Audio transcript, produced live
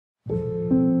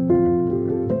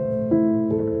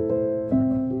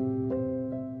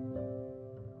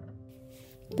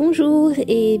Bonjour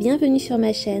et bienvenue sur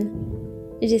ma chaîne.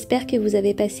 J'espère que vous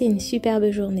avez passé une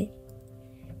superbe journée.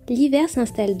 L'hiver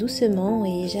s'installe doucement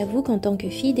et j'avoue qu'en tant que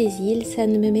fille des îles, ça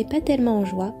ne me met pas tellement en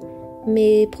joie,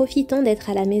 mais profitons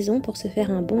d'être à la maison pour se faire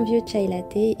un bon vieux chai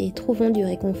latte et trouvons du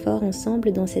réconfort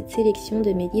ensemble dans cette sélection de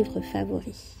mes livres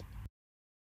favoris.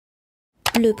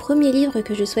 Le premier livre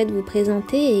que je souhaite vous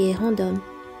présenter est Random,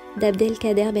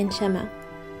 d'Abdelkader Benchama.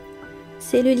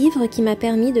 C'est le livre qui m'a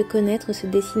permis de connaître ce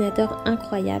dessinateur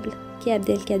incroyable qu'est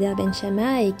Abdelkader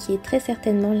Benchama et qui est très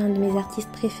certainement l'un de mes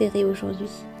artistes préférés aujourd'hui.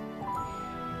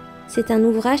 C'est un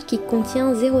ouvrage qui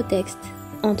contient 0 texte,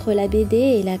 entre la BD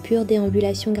et la pure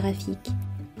déambulation graphique.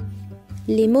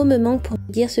 Les mots me manquent pour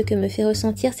dire ce que me fait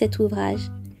ressentir cet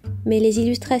ouvrage, mais les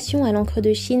illustrations à l'encre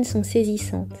de Chine sont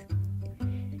saisissantes.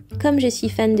 Comme je suis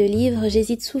fan de livres,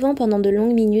 j'hésite souvent pendant de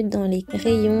longues minutes dans les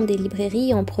rayons des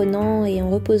librairies en prenant et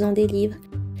en reposant des livres,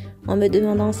 en me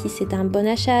demandant si c'est un bon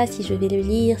achat, si je vais le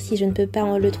lire, si je ne peux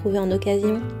pas le trouver en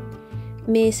occasion.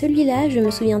 Mais celui-là, je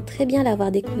me souviens très bien l'avoir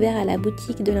découvert à la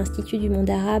boutique de l'Institut du monde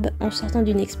arabe en sortant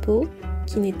d'une expo,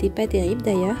 qui n'était pas terrible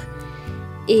d'ailleurs,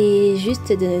 et juste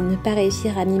de ne pas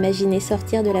réussir à m'imaginer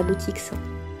sortir de la boutique sans.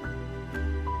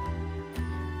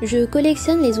 Je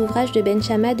collectionne les ouvrages de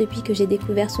Benchama depuis que j'ai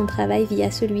découvert son travail via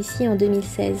celui-ci en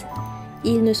 2016.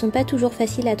 Ils ne sont pas toujours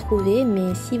faciles à trouver,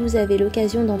 mais si vous avez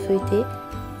l'occasion d'en feuilleter,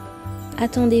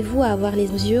 attendez-vous à avoir les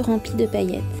yeux remplis de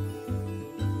paillettes.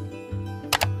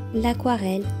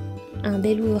 L'Aquarelle, un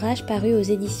bel ouvrage paru aux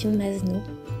éditions Masno.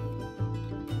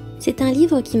 C'est un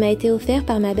livre qui m'a été offert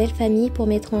par ma belle famille pour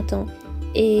mes 30 ans,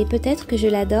 et peut-être que je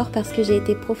l'adore parce que j'ai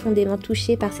été profondément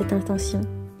touchée par cette intention.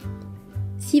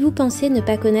 Si vous pensez ne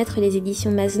pas connaître les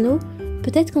éditions Masno,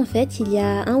 peut-être qu'en fait il y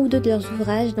a un ou deux de leurs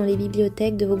ouvrages dans les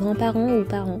bibliothèques de vos grands-parents ou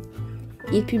parents.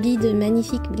 Ils publient de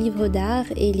magnifiques livres d'art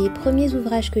et les premiers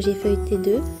ouvrages que j'ai feuilletés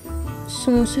d'eux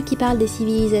sont ceux qui parlent des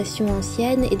civilisations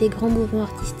anciennes et des grands mouvements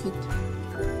artistiques.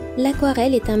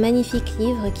 L'Aquarelle est un magnifique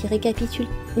livre qui récapitule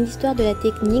l'histoire de la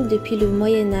technique depuis le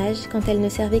Moyen-Âge quand elle ne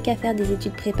servait qu'à faire des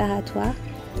études préparatoires,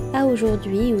 à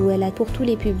aujourd'hui où elle a pour tous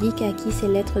les publics acquis ses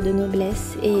lettres de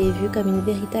noblesse et est vue comme une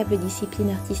véritable discipline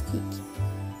artistique.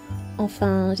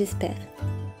 Enfin, j'espère.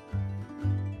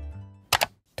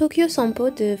 Tokyo Sampo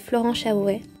de Florent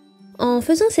Chaouet. En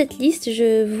faisant cette liste,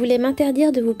 je voulais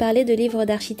m'interdire de vous parler de livres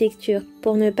d'architecture,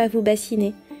 pour ne pas vous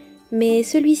bassiner. Mais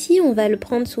celui-ci, on va le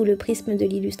prendre sous le prisme de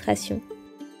l'illustration.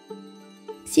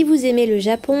 Si vous aimez le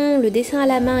Japon, le dessin à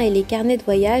la main et les carnets de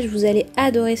voyage, vous allez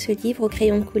adorer ce livre au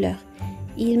crayon de couleur.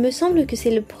 Il me semble que c'est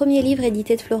le premier livre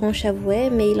édité de Florent Chaouet,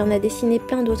 mais il en a dessiné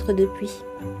plein d'autres depuis.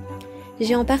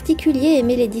 J'ai en particulier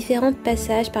aimé les différents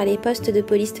passages par les postes de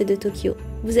police de Tokyo.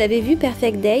 Vous avez vu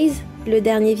Perfect Days, le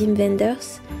dernier Wim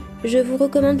Wenders? Je vous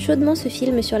recommande chaudement ce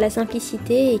film sur la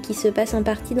simplicité et qui se passe en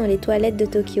partie dans les toilettes de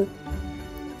Tokyo.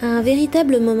 Un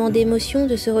véritable moment d'émotion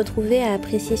de se retrouver à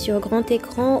apprécier sur grand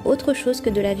écran autre chose que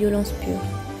de la violence pure.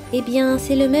 Eh bien,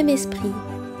 c'est le même esprit.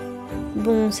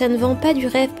 Bon, ça ne vend pas du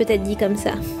rêve peut-être dit comme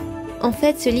ça. En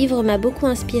fait, ce livre m'a beaucoup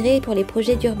inspiré pour les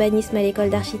projets d'urbanisme à l'école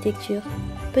d'architecture.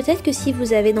 Peut-être que si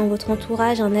vous avez dans votre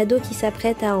entourage un ado qui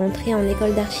s'apprête à entrer en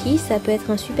école d'archi, ça peut être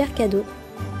un super cadeau.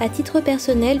 À titre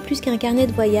personnel, plus qu'un carnet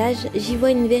de voyage, j'y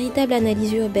vois une véritable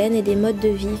analyse urbaine et des modes de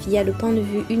vie via le point de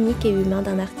vue unique et humain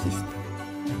d'un artiste.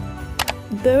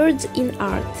 Birds in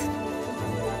Art.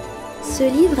 Ce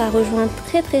livre a rejoint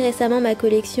très récemment ma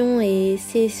collection et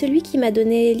c'est celui qui m'a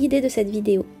donné l'idée de cette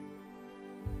vidéo.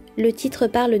 Le titre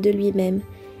parle de lui-même.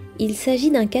 Il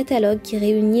s'agit d'un catalogue qui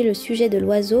réunit le sujet de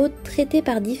l'oiseau traité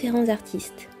par différents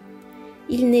artistes.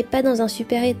 Il n'est pas dans un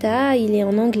super état, il est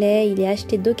en anglais, il est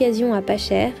acheté d'occasion à pas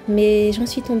cher, mais j'en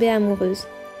suis tombée amoureuse.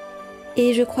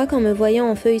 Et je crois qu'en me voyant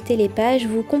en feuilleter les pages,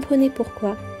 vous comprenez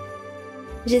pourquoi.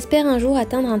 J'espère un jour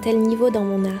atteindre un tel niveau dans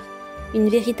mon art. Une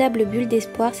véritable bulle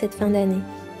d'espoir cette fin d'année.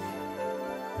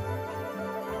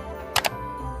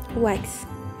 Wax.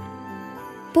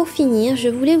 Pour finir, je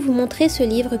voulais vous montrer ce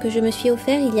livre que je me suis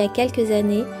offert il y a quelques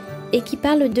années et qui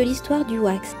parle de l'histoire du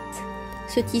wax.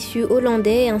 Ce tissu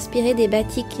hollandais inspiré des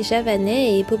batiks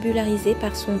javanais et popularisé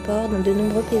par son port dans de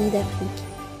nombreux pays d'Afrique.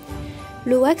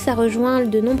 Le wax a rejoint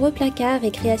de nombreux placards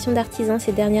et créations d'artisans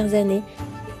ces dernières années.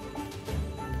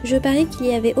 Je parie qu'il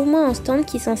y avait au moins un stand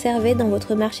qui s'en servait dans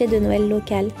votre marché de Noël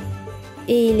local.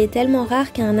 Et il est tellement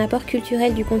rare qu'un apport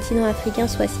culturel du continent africain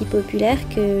soit si populaire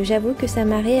que j'avoue que ça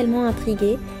m'a réellement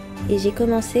intriguée et j'ai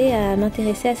commencé à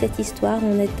m'intéresser à cette histoire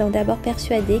en étant d'abord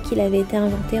persuadée qu'il avait été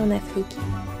inventé en Afrique.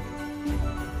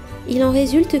 Il en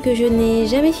résulte que je n'ai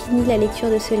jamais fini la lecture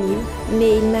de ce livre,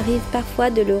 mais il m'arrive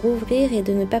parfois de le rouvrir et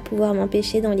de ne pas pouvoir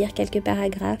m'empêcher d'en lire quelques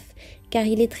paragraphes, car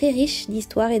il est très riche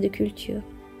d'histoire et de culture.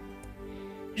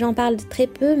 J'en parle très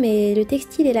peu, mais le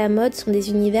textile et la mode sont des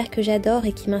univers que j'adore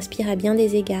et qui m'inspirent à bien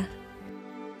des égards.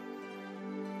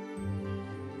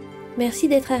 Merci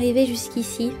d'être arrivé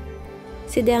jusqu'ici.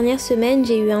 Ces dernières semaines,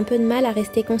 j'ai eu un peu de mal à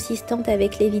rester consistante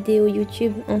avec les vidéos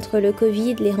YouTube, entre le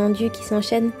Covid, les rendus qui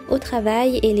s'enchaînent au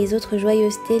travail et les autres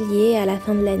joyeusetés liées à la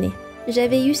fin de l'année.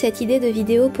 J'avais eu cette idée de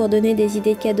vidéo pour donner des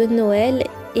idées de cadeaux de Noël,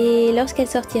 et lorsqu'elle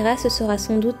sortira, ce sera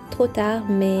sans doute trop tard,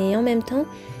 mais en même temps,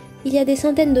 il y a des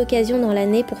centaines d'occasions dans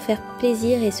l'année pour faire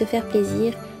plaisir et se faire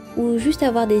plaisir, ou juste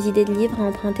avoir des idées de livres à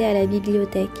emprunter à la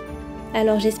bibliothèque.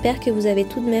 Alors j'espère que vous avez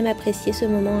tout de même apprécié ce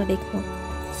moment avec moi.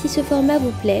 Si ce format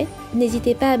vous plaît,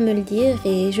 n'hésitez pas à me le dire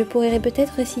et je pourrai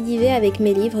peut-être récidiver avec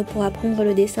mes livres pour apprendre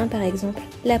le dessin par exemple.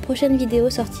 La prochaine vidéo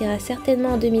sortira certainement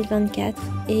en 2024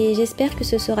 et j'espère que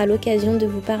ce sera l'occasion de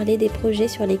vous parler des projets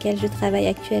sur lesquels je travaille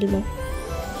actuellement.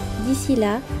 D'ici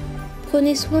là,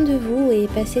 prenez soin de vous et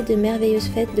passez de merveilleuses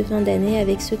fêtes de fin d'année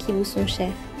avec ceux qui vous sont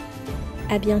chers.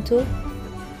 À bientôt!